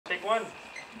one.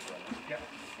 Yeah.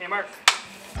 Hey, Mark.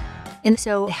 And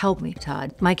so, Help Me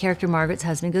Todd. My character Margaret's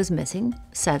husband goes missing,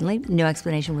 suddenly, no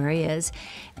explanation where he is,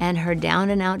 and her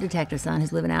down-and-out detective son,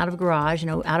 who's living out of a garage,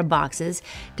 out of boxes,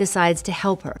 decides to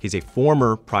help her. He's a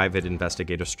former private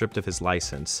investigator, stripped of his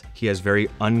license. He has very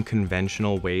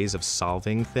unconventional ways of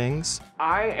solving things.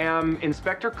 I am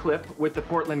Inspector Cliff with the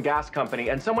Portland Gas Company,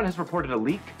 and someone has reported a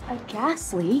leak. A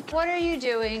gas leak? What are you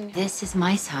doing? This is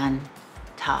my son,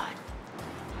 Todd.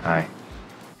 Hi.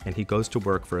 And he goes to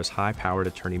work for his high-powered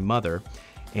attorney mother,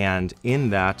 and in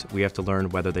that, we have to learn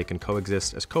whether they can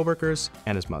coexist as coworkers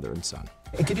and as mother and son.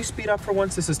 And could you speed up for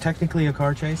once? This is technically a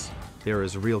car chase. There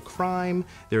is real crime,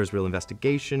 there is real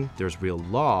investigation, there's real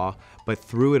law, but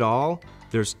through it all,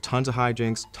 there's tons of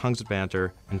hijinks, tons of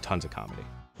banter, and tons of comedy.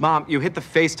 Mom, you hit the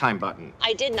FaceTime button.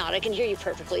 I did not. I can hear you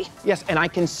perfectly. Yes, and I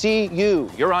can see you.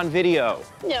 You're on video.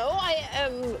 No, I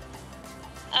am...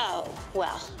 Oh,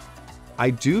 well. I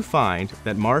do find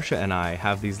that Marcia and I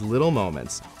have these little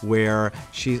moments where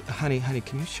she's, honey,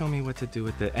 can you show me what to do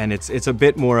with it? And it's a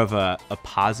bit more of a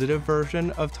positive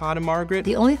version of Todd and Margaret.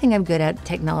 The only thing I'm good at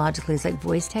technologically is like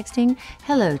voice texting.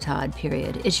 Hello, Todd,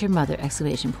 period. It's your mother,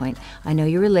 exclamation point. I know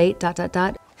you were late, ...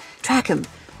 Track him.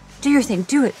 Do your thing,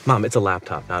 do it. Mom, it's a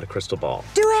laptop, not a crystal ball.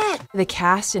 Do it! The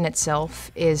cast in itself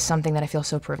is something that I feel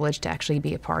so privileged to actually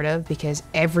be a part of because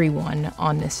everyone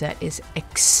on this set is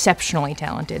exceptionally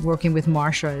talented. Working with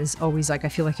Marcia is always like, I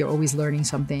feel like you're always learning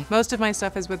something. Most of my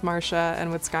stuff is with Marcia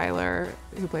and with Skylar,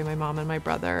 who play my mom and my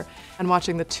brother. And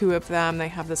watching the two of them, they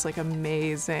have this like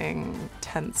amazing,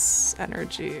 tense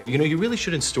energy. You know, you really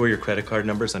shouldn't store your credit card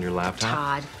numbers on your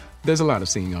laptop. Todd. There's a lot of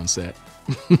singing on set.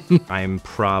 I'm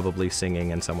probably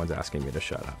singing and someone's asking me to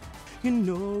shut up. You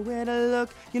know where to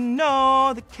look, you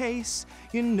know the case.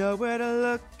 You know where to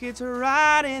look, it's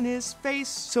right in his face.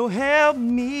 So help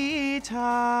me, Todd.